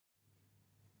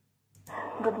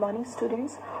Good morning,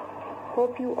 students.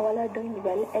 Hope you all are doing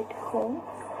well at home.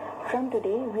 From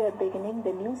today, we are beginning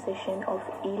the new session of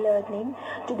e-learning.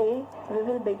 Today, we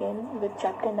will begin with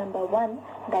chapter number 1,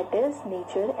 that is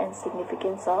nature and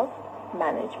significance of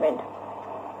management.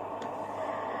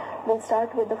 We'll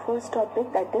start with the first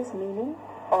topic, that is meaning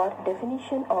or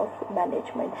definition of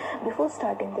management. Before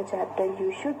starting the chapter,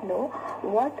 you should know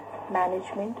what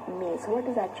management means. What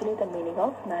is actually the meaning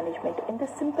of management? In the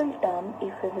simple term,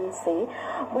 if we will say,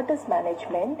 what is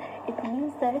management? It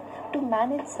means that to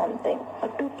manage something or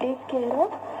to take care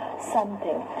of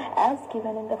something. As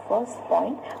given in the first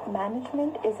point,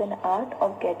 management is an art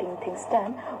of getting things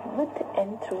done with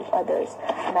and through others.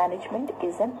 Management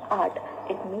is an art.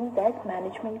 It means that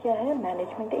management क्या है?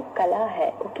 Management एक कला है.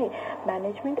 Okay,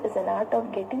 management is an art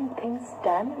of getting things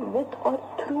done with or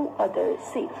through others.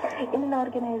 See, in an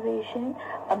organization,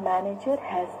 a manager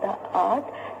has the art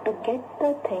to get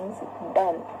the things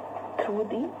done through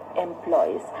the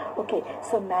employees. Okay,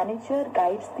 so manager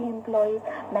guides the employees,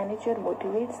 manager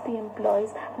motivates the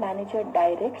employees, manager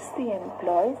directs the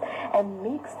employees and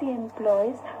makes the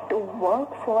employees to work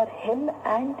for him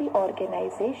and the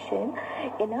organization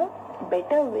in a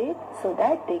better way so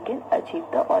that they can achieve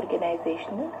the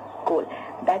organizational goal.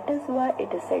 That is why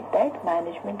it is said that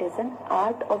management is an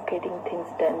art of getting things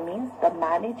done. Means the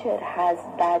manager has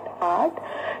that art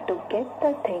to get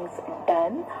the things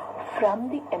done from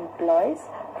the employees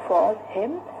for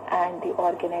him and the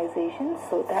organization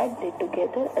so that they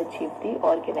together achieve the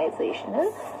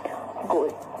organizational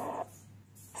goal.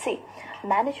 See,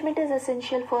 management is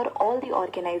essential for all the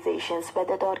organizations,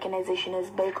 whether the organization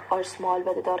is big or small,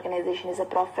 whether the organization is a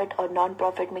profit or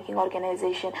non-profit making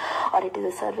organization, or it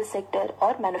is a service sector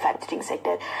or manufacturing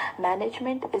sector.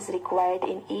 Management is required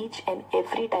in each and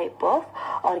every type of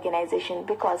organization,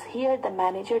 because here the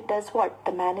manager does what?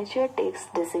 The manager takes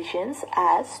decisions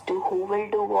as to who will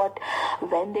do what,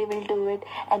 when they will do it,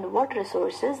 and what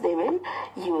resources they will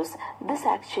use. This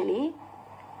actually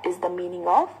is the meaning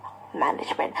of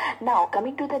management. Now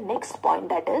coming to the next point,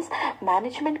 that is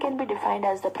management can be defined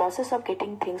as the process of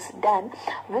getting things done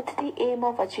with the aim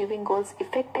of achieving goals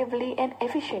effectively and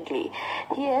efficiently.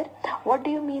 Here, what do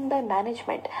you mean by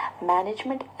management?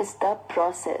 Management is the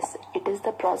process. It is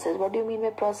the process. What do you mean by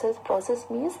process? Process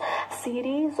means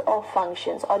series of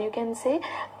functions, or you can say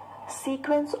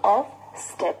sequence of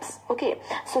steps. Okay,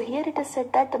 so here it is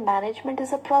said that the management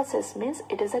is a process, means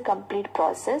it is a complete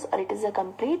process or it is a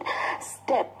complete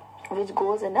step which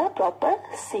goes in a proper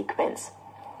sequence.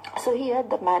 So here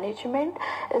the management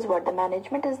is what? The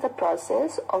management is the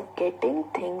process of getting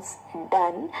things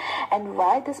done. And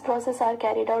why this process are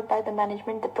carried out by the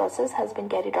management? The process has been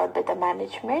carried out by the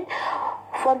management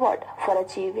for what? For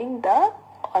achieving the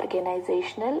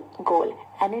organizational goal.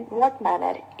 And in what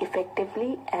manner?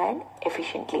 Effectively and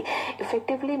efficiently.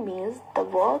 Effectively means the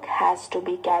work has to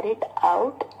be carried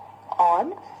out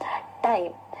on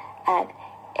time, and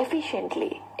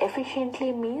efficiently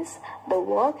means the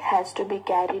work has to be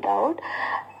carried out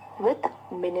with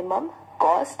minimum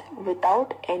cost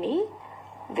without any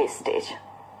wastage.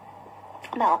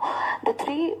 Now the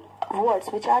three words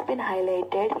which have been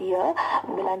highlighted here,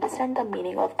 will understand the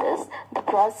meaning of this: the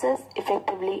process,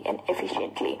 effectively and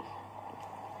efficiently.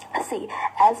 See,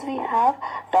 as we have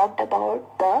talked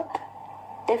about the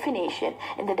definition,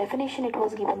 in the definition it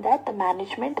was given that the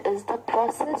management is the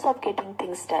process of getting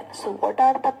things done. So what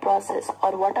are the process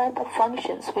or what are the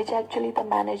functions which actually the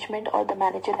management or the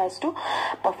manager has to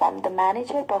perform? The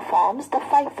manager performs the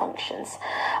 5 functions.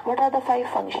 What are the 5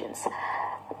 functions?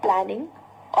 Planning,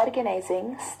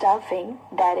 organizing, staffing,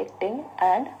 directing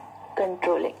and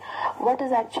controlling. What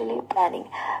is actually planning?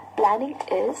 Planning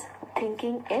is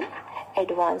thinking in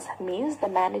advance, means the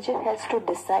manager has to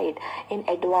decide in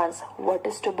advance what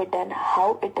is to be done,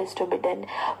 how it is to be done,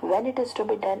 when it is to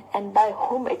be done and by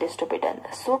whom it is to be done.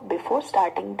 So before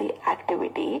starting the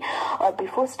activity or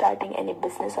before starting any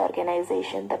business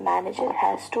organization, the manager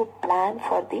has to plan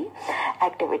for the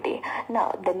activity.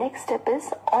 Now the next step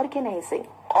is organizing.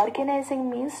 Organizing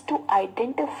means to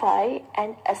identify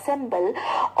and assemble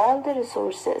all the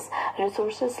resources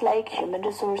like human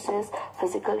resources,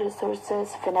 physical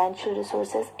resources, financial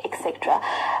resources, etc.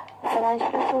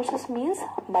 Financial resources means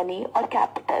money or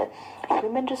capital.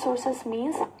 Human resources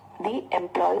means the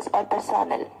employees or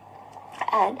personnel.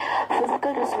 And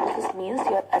physical resources means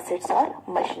your assets or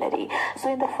machinery.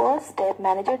 So in the first step,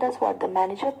 manager does what? The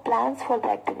manager plans for the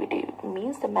activity,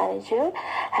 means the manager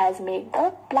has made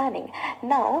the planning.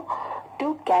 Now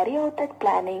to carry out that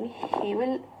planning, he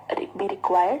will be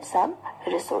required some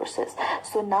resources.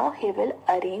 So now he will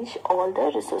arrange all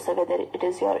the resources, whether it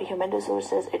is your human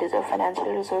resources, it is your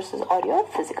financial resources, or your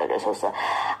physical resources.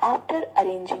 After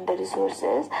arranging the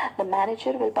resources, the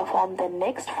manager will perform the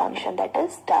next function, that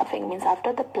is staffing. Means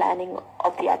after the planning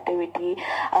of the activity,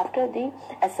 after the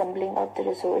assembling of the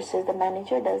resources, the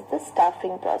manager does the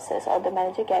staffing process, or the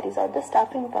manager carries out the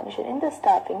staffing function. In the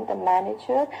staffing, the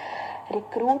manager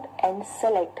recruit and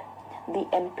select the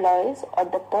employees or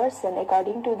the person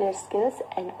according to their skills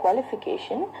and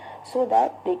qualification, so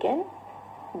that they can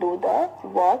do the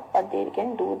work, or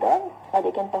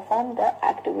they can perform the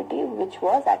activity which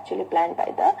was actually planned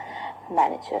by the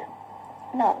manager.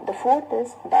 Now the fourth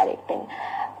is directing.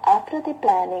 After the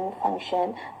planning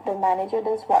function, the manager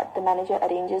does what? The manager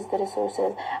arranges the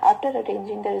resources. After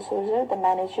arranging the resources, the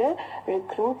manager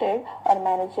recruited or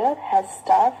manager has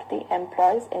staffed the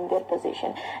employees in their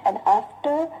position. And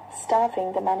after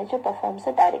staffing, the manager performs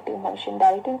the directing function.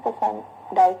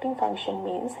 Directing function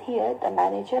means here the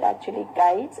manager actually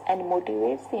guides and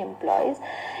motivates the employees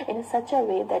in such a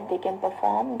way that they can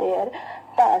perform their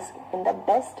task in the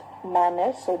best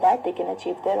manner, so that they can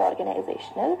achieve their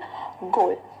organizational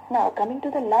goal. Now coming to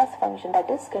the last function, that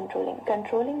is controlling.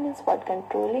 Controlling means what?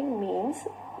 Controlling means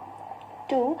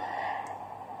to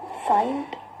find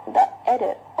the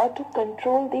error or to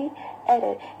control the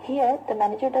error. Here the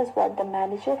manager does what? The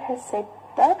manager has set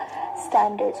the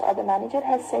standards, or the manager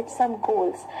has set some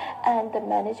goals, and the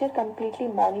manager completely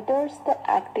monitors the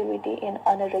activity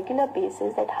on a regular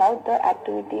basis, that how the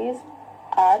activities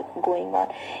are going on.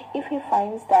 If he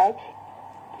finds that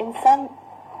in some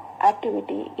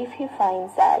activity, if he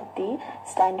finds that the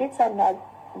standards are not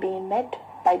being met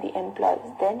by the employees,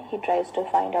 then he tries to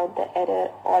find out the error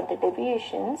or the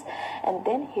deviations, and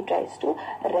then he tries to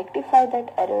rectify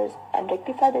that errors and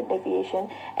rectify the deviation,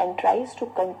 and tries to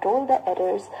control the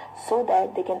errors, so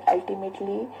that they can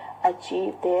ultimately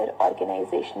achieve their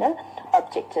organizational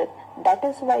objective. That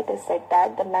is why it is said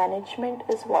that the management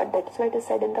is what? That is why it is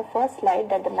said in the first slide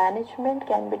that the management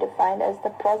can be defined as the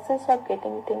process of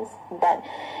getting things done.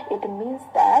 It means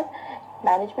that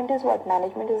management is what?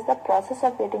 Management is the process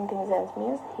of getting things done.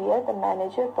 Means here the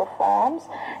manager performs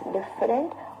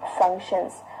different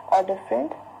functions or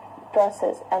different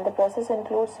process, and the process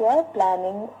includes your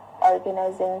planning,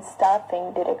 organizing,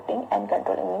 staffing, directing, and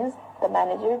controlling. Means the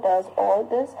manager does all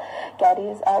this,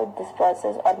 carries out this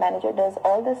process, or manager does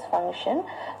all this function,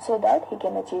 so that he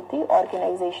can achieve the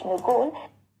organizational goal.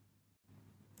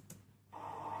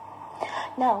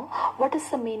 Now, what is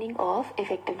the meaning of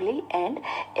effectively and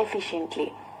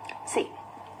efficiently? See,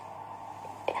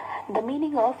 the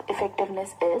meaning of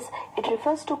effectiveness is, it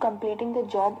refers to completing the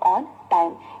job on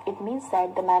time. It means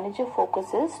that the manager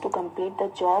focuses to complete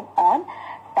the job on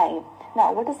time.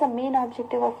 Now, what is the main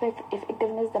objective of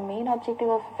effectiveness? The main objective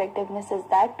of effectiveness is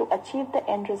that to achieve the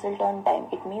end result on time.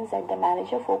 It means that the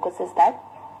manager focuses that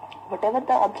whatever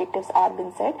the objectives are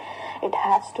being set, it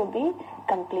has to be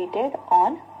completed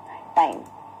on time.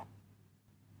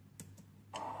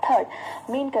 Third,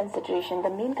 main consideration. The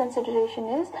main consideration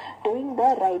is doing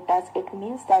the right task. It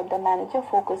means that the manager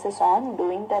focuses on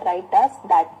doing the right task,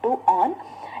 that too on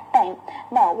time.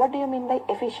 Now, what do you mean by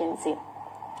efficiency?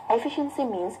 Efficiency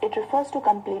means it refers to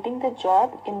completing the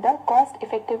job in the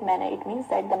cost-effective manner. It means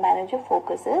that the manager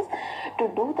focuses to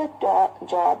do the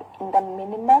job in the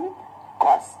minimum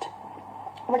cost.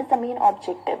 What is the main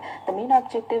objective? The main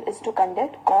objective is to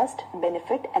conduct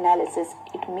cost-benefit analysis.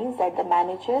 It means that the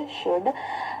manager should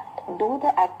do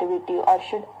the activity or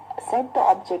should set the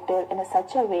objective in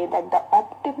such a way that the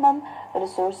optimum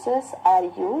resources are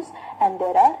used and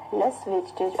there are less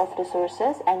wastage of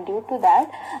resources, and due to that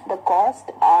the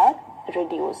costs are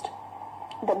reduced.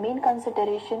 The main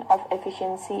consideration of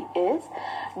efficiency is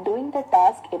doing the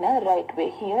task in a right way.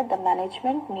 Here the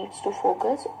management needs to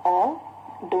focus on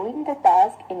doing the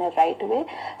task in a right way,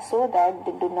 so that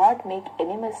they do not make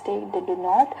any mistake, they do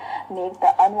not make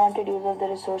the unwanted use of the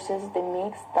resources, they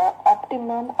make the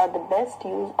optimum or the best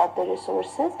use of the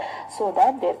resources, so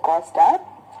that their costs are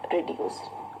reduced.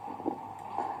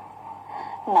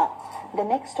 Now, the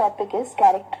next topic is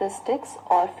characteristics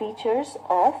or features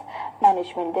of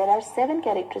management. There are 7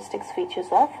 characteristics, features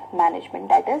of management,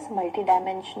 that is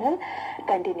multidimensional,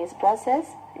 continuous process,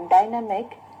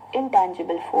 dynamic,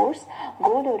 intangible force,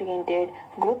 goal-oriented,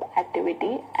 group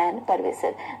activity, and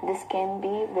pervasive. This can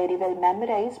be very well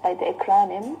memorized by the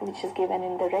acronym which is given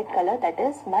in the red color, that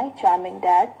is, my charming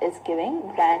dad is giving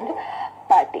grand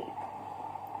party.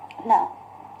 Now,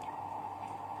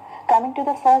 coming to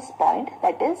the first point,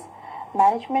 that is,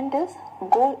 management is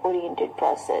goal-oriented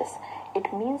process.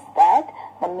 It means that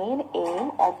the main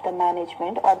aim of the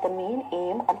management or the main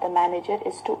aim of the manager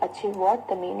is to achieve what?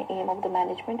 The main aim of the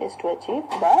management is to achieve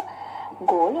the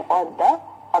goal or the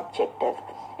objective.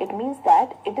 It means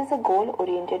that it is a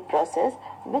goal-oriented process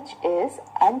which is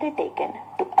undertaken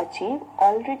to achieve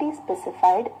already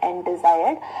specified and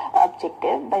desired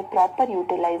objective by proper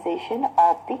utilization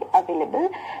of the available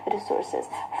resources.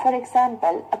 For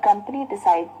example, a company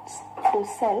decides to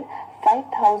sell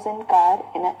 5,000 cars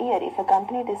in a year. If a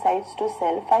company decides to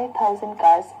sell 5,000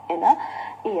 cars in a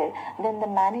year, then the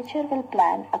manager will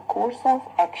plan a course of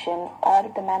action, or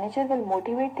the manager will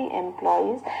motivate the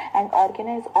employees and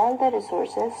organize all the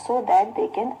resources so that they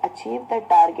can achieve the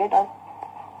target of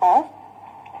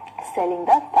selling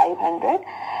the 500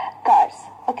 cars.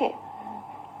 Okay.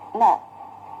 Now,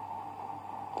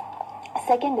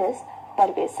 second is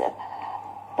pervasive.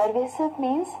 Pervasive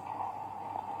means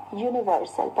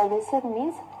universal. Pervasive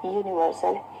means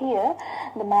universal. Here,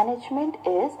 the management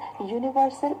is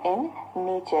universal in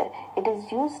nature. It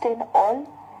is used in all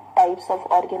types of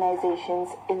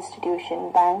organizations,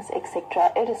 institutions, banks,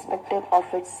 etc., irrespective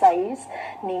of its size,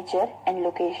 nature, and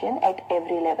location at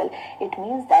every level. It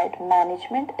means that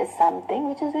management is something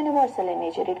which is universal in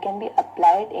nature. It can be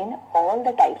applied in all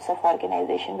the types of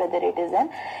organization, whether it is an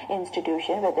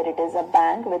institution, whether it is a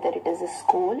bank, whether it is a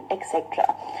school,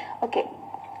 etc. Okay.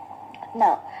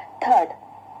 Now, third,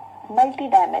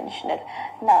 multidimensional.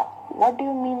 Now, what do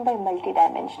you mean by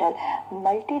multidimensional?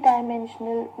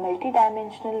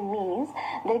 Multidimensional means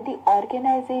that the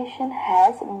organization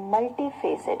has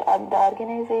multifaceted, or the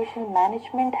organization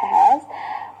management has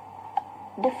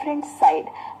different side,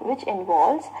 which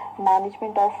involves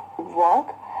management of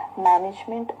work,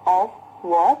 management of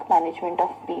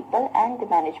people, and the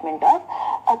management of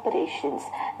operations.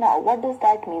 Now, what does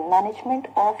that mean? Management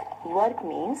of work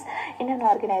means in an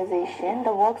organization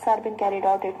the works are being carried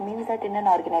out. It means that in an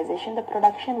organization the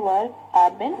production work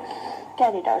are being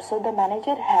carried out. So the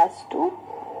manager has to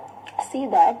see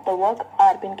that the work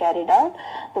are being carried out.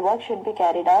 The work should be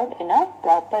carried out in a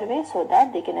proper way so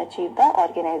that they can achieve the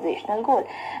organizational goal.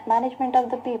 Management of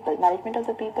the people. Management of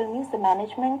the people means the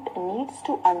management needs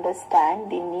to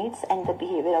understand the needs and the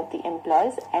behavior of the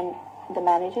employees, and the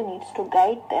manager needs to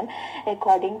guide them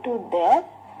according to their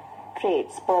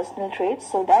traits, personal traits,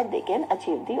 so that they can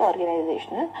achieve the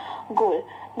organizational goal.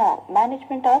 Now,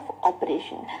 management of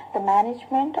operation. The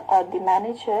management or the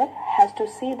manager has to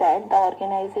see that the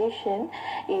organization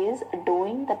is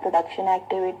doing the production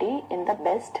activity in the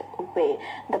best way.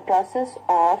 The process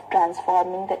of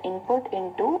transforming the input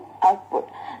into output,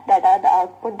 that are the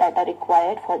output that are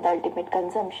required for the ultimate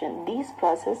consumption. These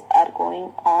processes are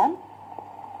going on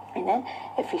in an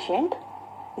efficient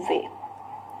way.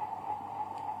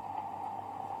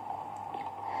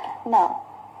 Now,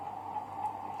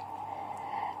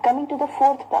 coming to the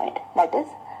fourth point, that is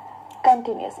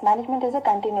continuous. Management is a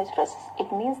continuous process.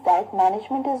 It means that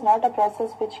management is not a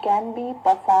process which can be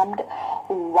performed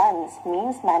once.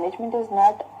 Means management is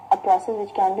not a process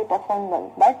which can be performed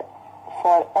once, but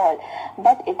for all.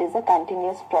 But it is a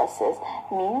continuous process.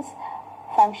 Means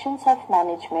functions of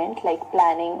management like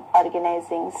planning,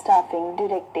 organizing, staffing,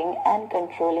 directing, and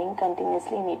controlling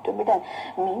continuously need to be done.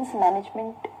 Means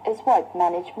management is what?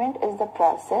 Management is the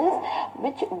process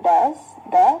which does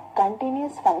the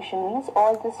continuous function. Means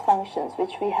all these functions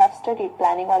which we have studied,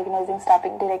 planning, organizing,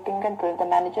 staffing, directing, control, the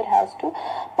manager has to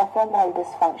perform all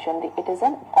this function. It is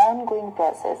an ongoing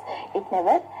process. It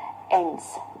never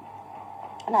ends.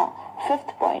 Now,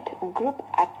 fifth point, group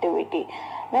activity.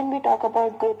 When we talk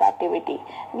about group activity,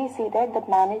 we see that the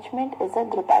management is a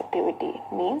group activity.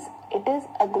 Means it is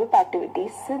a group activity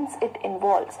since it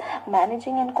involves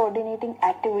managing and coordinating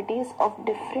activities of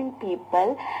different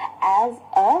people as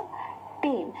a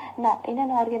team. Now, in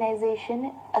an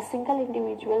organization, a single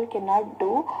individual cannot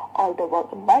do all the work,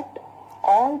 but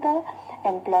all the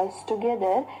employees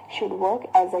together should work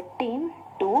as a team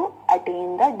to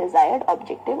attain the desired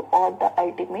objective or the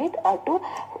ultimate, or to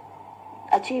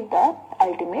achieve the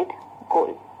ultimate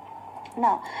goal.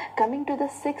 Now, coming to the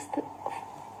sixth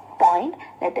point,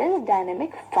 that is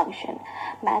dynamic function.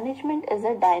 Management is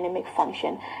a dynamic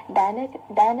function.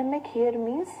 Dynamic here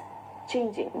means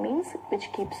changing, means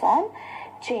which keeps on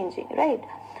changing, right?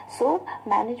 So,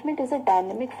 management is a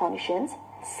dynamic function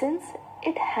since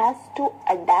it has to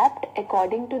adapt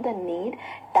according to the need,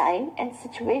 time, and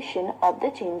situation of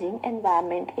the changing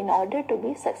environment in order to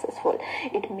be successful.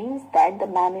 It means that the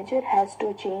manager has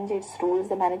to change its rules,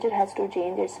 the manager has to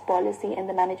change its policy, and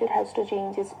the manager has to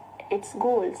change its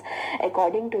goals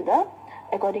according to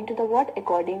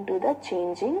the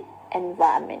changing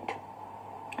environment.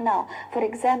 Now, for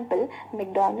example,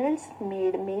 McDonald's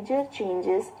made major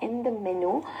changes in the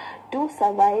menu to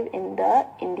survive in the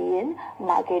Indian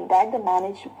market. That the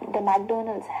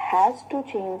McDonald's has to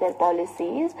change their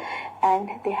policies and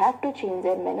they have to change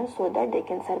their menu so that they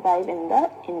can survive in the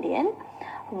Indian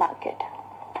market.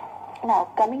 Now,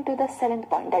 coming to the seventh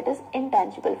point, that is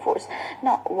intangible force.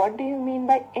 Now, what do you mean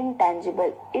by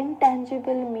intangible?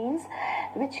 Intangible means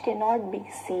which cannot be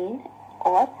seen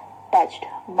or touched,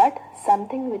 but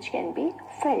something which can be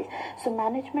felt. So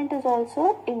management is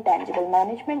also intangible.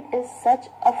 Management is such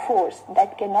a force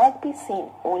that cannot be seen,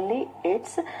 only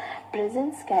its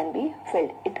presence can be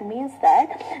felt. It means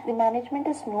that the management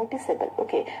is noticeable.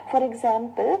 Okay, for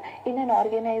example, in an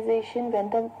organization, when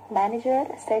the manager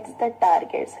sets the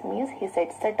targets, means he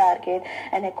sets the target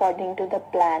and according to the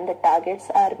plan the targets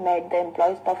are met, the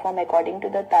employees perform according to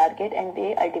the target and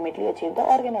they ultimately achieve the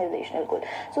organizational goal.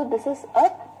 So this is a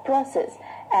process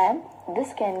and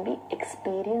this can be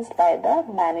experienced by the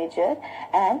manager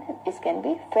and this can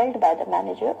be felt by the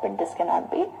manager, but this cannot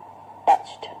be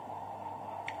touched.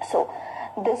 So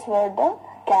these were the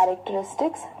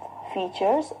characteristics,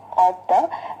 features of the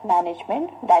management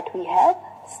that we have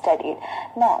studied.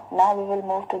 Now we will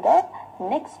move to the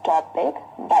next topic,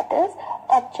 that is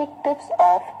objectives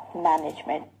of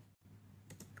management.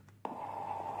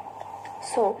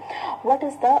 So, what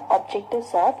is the objectives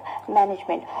of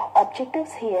management?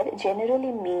 Objectives here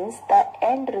generally means the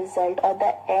end result or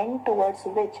the end towards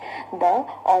which the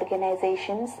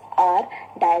organizations are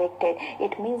directed.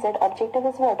 It means that objective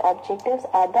is what? Objectives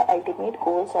are the ultimate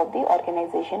goals of the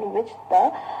organization which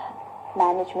the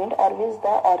management or which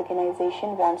the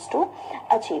organization wants to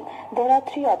achieve. There are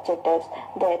three objectives.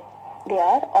 They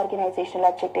are organizational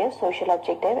objective, social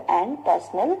objective and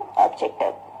personal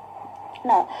objective.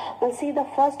 Now, we'll see the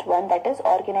first one, that is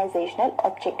organizational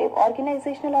objective.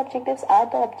 Organizational objectives are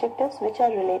the objectives which are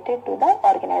related to the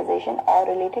organization or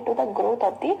related to the growth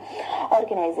of the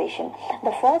organization.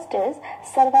 The first is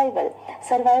survival.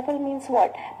 Survival means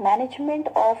what? Management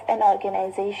of an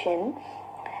organization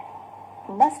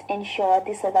must ensure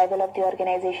the survival of the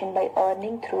organization by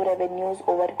earning through revenues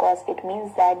over cost. It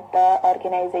means that the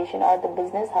organization or the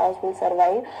business house will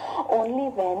survive only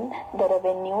when the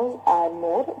revenues are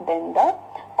more than the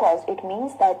cost. It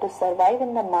means that to survive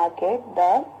in the market,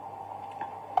 the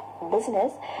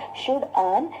business should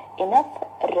earn enough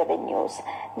revenues.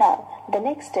 Now, the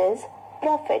next is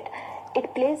profit.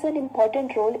 It plays an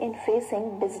important role in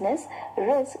facing business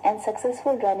risk and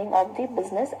successful running of the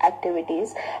business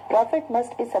activities. Profit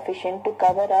must be sufficient to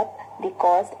cover up the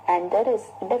cost, and there is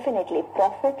definitely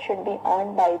profit should be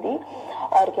earned by the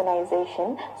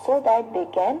organization so that they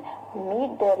can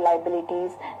meet their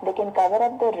liabilities, they can cover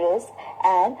up the risk,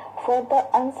 and for the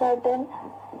uncertain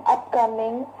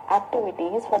upcoming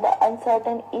activities, for the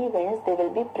uncertain events, they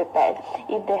will be prepared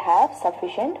if they have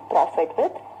sufficient profit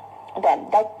with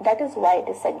them. That is why it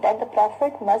is said that the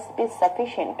profit must be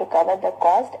sufficient to cover the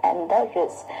cost and the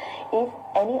risk. If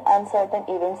any uncertain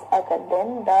events occur,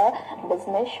 then the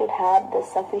business should have the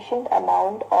sufficient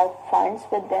amount of funds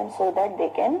with them so that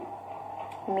they can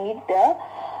meet the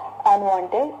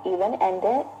unwanted event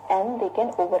and they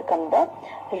can overcome the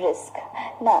risk.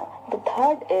 Now, the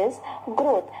third is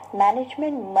growth.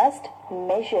 Management must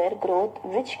measure growth,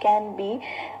 which can be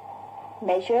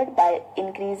measured by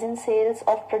increase in sales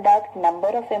of product, number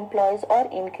of employees, or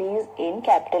increase in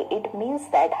capital. It means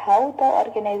that how the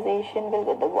organization will,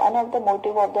 one of the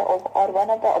motive of the or one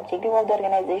of the objective of the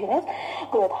organization is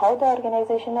growth. How the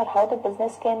organization or how the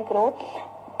business can grow.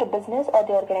 The business or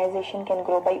the organization can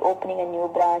grow by opening a new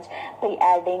branch, by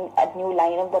adding a new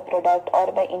line of the product,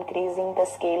 or by increasing the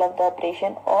scale of the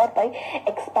operation, or by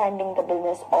expanding the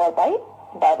business, or by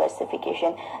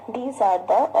diversification. These are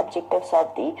the objectives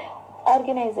of the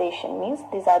organization. Means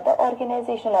these are the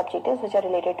organizational objectives which are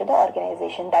related to the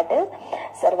organization, that is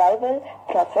survival,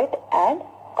 profit and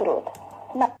growth.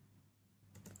 Now,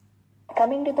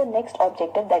 coming to the next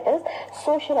objective, that is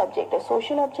social objectives.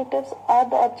 Social objectives are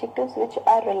the objectives which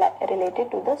are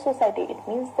related to the society. It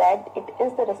means that it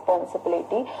is the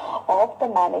responsibility of the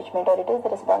management, or it is the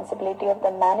responsibility of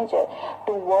the manager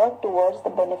to work towards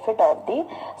the benefit of the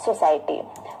society.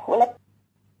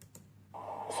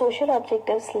 Social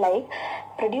objectives like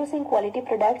producing quality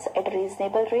products at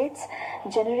reasonable rates,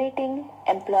 generating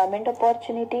employment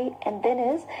opportunity, and then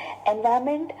is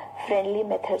environment friendly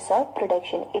methods of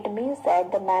production. It means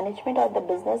that the management or the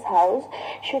business house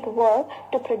should work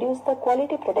to produce the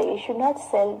quality product. It should not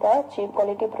sell the cheap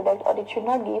quality product, or it should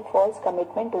not give false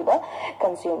commitment to the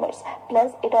consumers.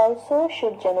 Plus, it also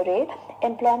should generate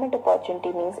employment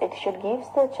opportunity, means it should give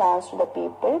the chance to the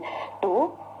people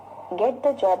to get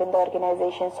the job in the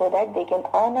organization so that they can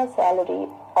earn a salary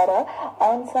or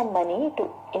earn some money to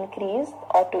increase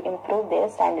or to improve their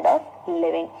standard of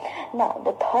living. Now,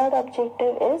 the third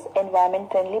objective is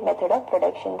environment-friendly method of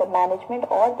production. The management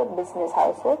or the business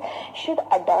houses should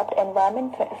adopt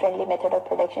environment-friendly method of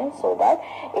production so that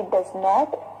it does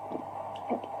not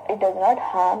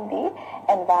harm the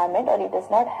environment or it does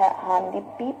not harm the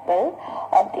people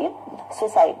of the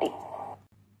society.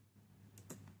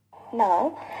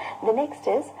 Now, the next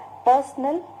is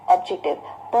personal objective.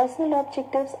 Personal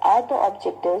objectives are the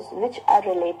objectives which are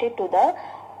related to the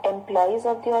employees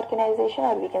of the organization,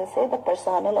 or we can say the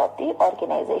personnel of the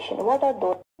organization. What are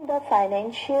those? The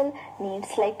financial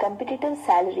needs like competitive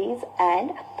salaries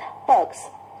and perks.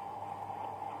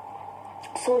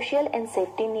 Social and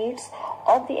safety needs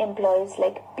of the employees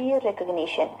like peer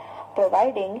recognition,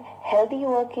 providing healthy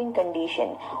working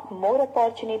condition, more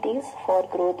opportunities for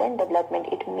growth and development.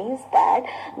 It means that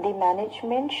the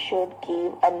management should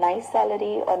give a nice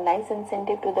salary or nice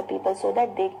incentive to the people so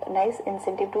that nice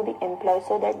incentive to the employees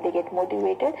so that they get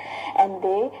motivated and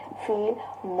they feel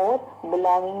more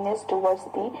belongingness towards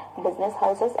the business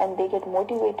houses and they get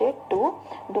motivated to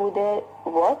do their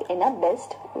work in the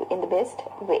best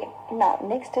way. Now,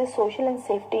 next is social and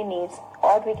safety needs,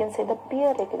 or we can say the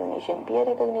peer recognition. Peer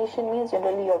recognition means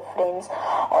generally your friends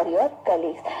or your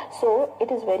colleagues. So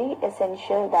it is very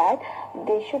essential that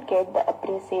they should get the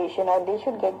appreciation or they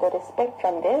should get the respect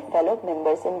from their fellow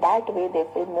members. In that way, they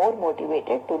feel more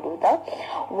motivated to do the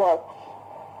work.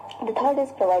 The third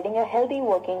is providing a healthy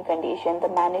working condition. The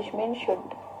management should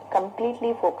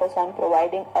completely focus on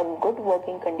providing a good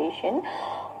working condition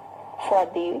for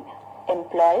the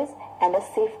employees and a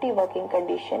safety working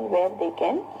condition where they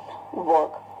can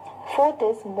work. Fourth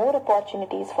is more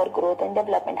opportunities for growth and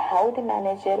development. How the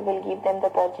manager will give them the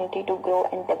opportunity to grow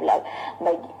and develop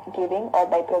by giving or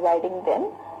by providing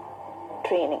them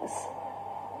trainings.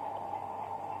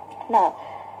 Now,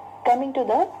 coming to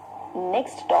the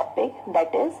next topic,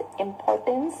 that is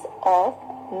importance of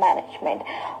management.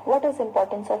 What is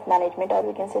importance of management, or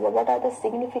we can say that what are the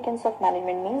significance of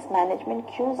management? Means management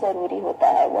क्यों जरूरी होता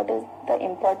है? What is the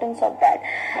importance of that?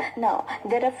 Now,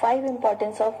 there are 5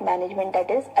 importance of management, that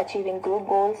is achieving group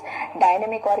goals,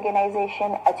 dynamic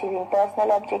organization, achieving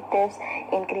personal objectives,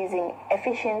 increasing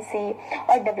efficiency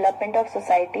or development of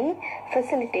society,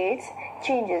 facilitates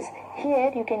changes.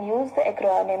 Here you can use the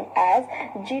acronym as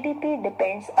GDP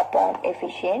depends upon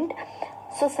efficient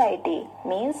society,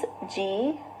 means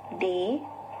GDP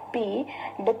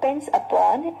depends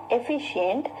upon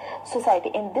efficient society.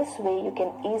 In this way, you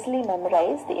can easily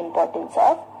memorize the importance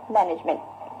of management.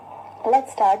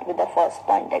 Let's start with the first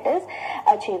point, that is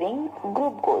achieving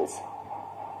group goals.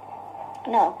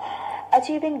 Now,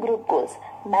 achieving group goals.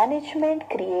 Management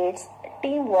creates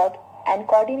teamwork and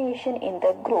coordination in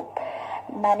the group.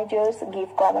 Managers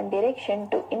give common direction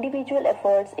to individual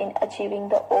efforts in achieving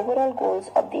the overall goals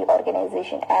of the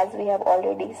organization. As we have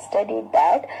already studied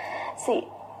that, see,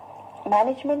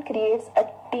 management creates a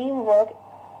teamwork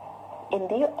in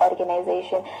the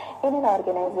organization. In an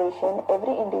organization,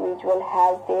 every individual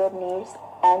has their needs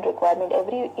and requirement.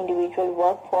 Every individual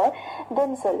work for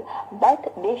themselves,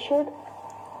 but they should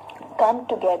come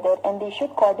together and they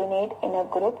should coordinate in a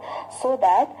group so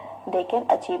that they can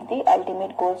achieve the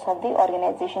ultimate goals of the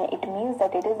organization. It means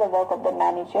that it is the work of the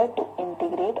manager to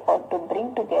integrate or to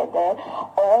bring together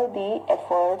all the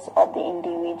efforts of the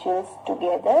individuals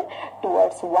together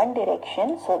towards one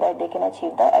direction so that they can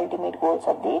achieve the ultimate goals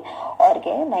of the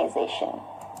organization.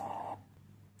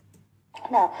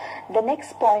 Now, the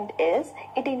next point is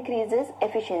it increases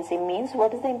efficiency. Means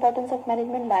what is the importance of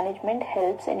management? Management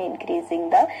helps in increasing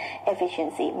the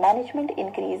efficiency. Management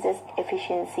increases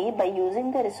efficiency by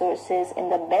using the resources in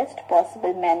the best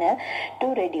possible manner to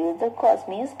reduce the cost.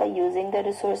 Means by using the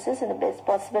resources in the best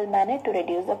possible manner to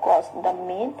reduce the cost. The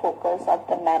main focus of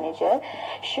the manager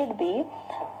should be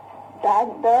that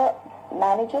the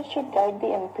manager should guide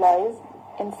the employees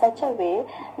in such a way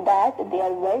that they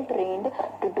are well trained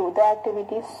to do the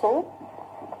activities so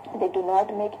they do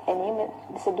not make any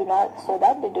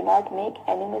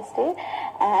mistake,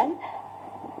 and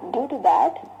due to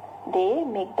that they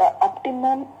make the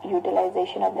optimum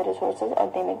utilization of the resources,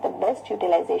 or they make the best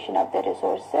utilization of the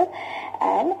resources,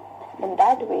 and in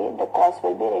that way the cost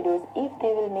will be reduced. If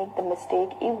they will make the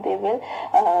mistake, if they will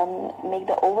make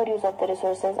the overuse of the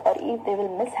resources, or if they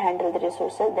will mishandle the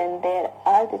resources, then there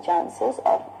are the chances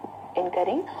of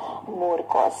incurring more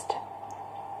cost.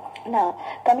 Now,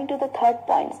 coming to the third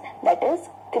point, that is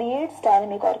creates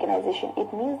dynamic organization.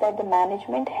 It means that the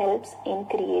management helps in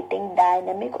creating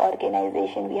dynamic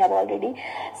organization. We have already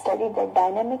studied that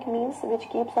dynamic means which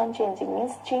keeps on changing,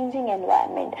 means changing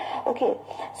environment. Okay,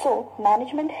 so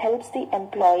management helps the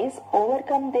employees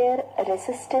overcome their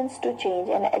resistance to change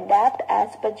and adapt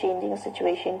as per changing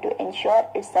situation to ensure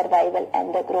its survival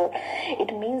and the growth.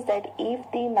 It means that if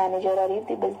the manager or if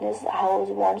the business house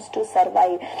wants to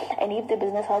survive and if the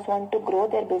business house want to grow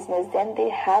their business, then they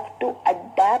have to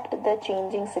adapt the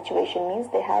changing situation,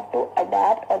 means they have to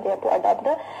adapt or they have to adopt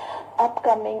the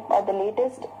upcoming or the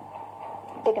latest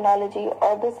technology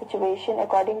or the situation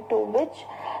according to which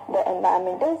the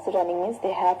environment is running, means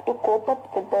they have to cope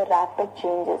up with the rapid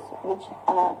changes which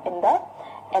are in the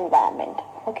environment.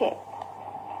 Okay,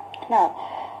 now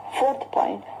fourth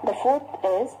point, the fourth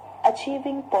is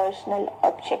achieving personal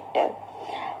objective.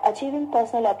 Achieving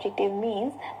personal objective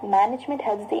means management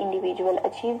helps the individual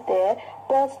achieve their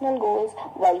personal goals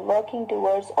while working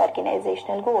towards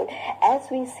organizational goal.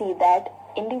 As we see that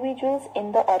individuals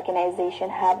in the organization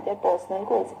have their personal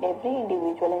goals. Every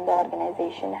individual in the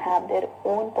organization have their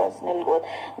own personal goals.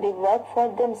 They work for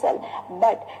themselves,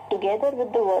 but together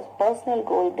with the personal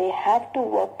goal, they have to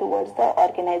work towards the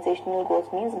organizational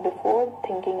goals. Means before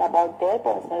thinking about their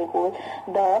personal goal,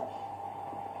 the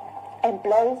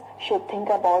employees should think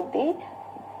about the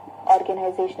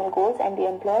organizational goals and the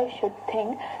employees should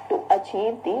think to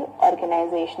achieve the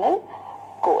organizational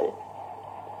goal.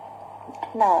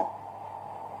 Now,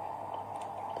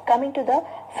 coming to the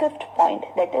fifth point,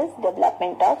 that is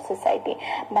development of society.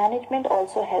 Management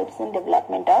also helps in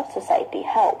development of society.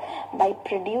 How? By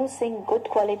producing good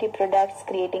quality products,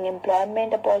 creating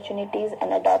employment opportunities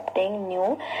and adopting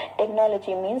new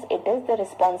technology. Means it is the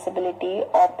responsibility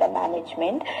of the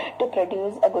management to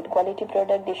produce a good quality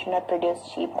product. They should not produce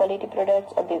cheap quality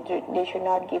products, or they should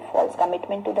not give false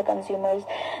commitment to the consumers.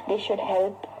 They should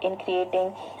help in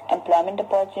creating employment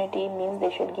opportunity, means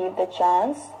they should give the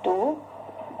chance to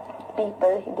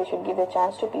people, they should give a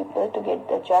chance to people to get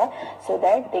the job so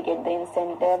that they get the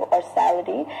incentive or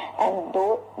salary, and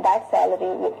though that salary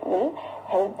will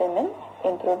help them in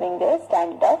improving their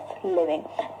standard of living.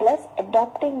 Plus,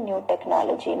 adopting new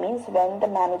technology means when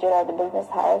the manager or the business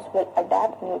house will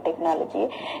adapt new technology,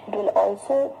 it will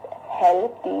also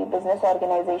help the business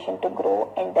organization to grow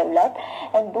and develop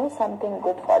and do something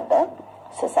good for the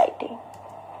society.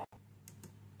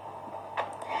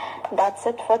 That's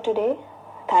it for today.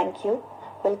 Thank you.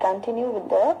 We'll continue with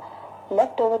the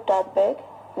leftover topic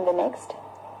in the next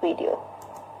video.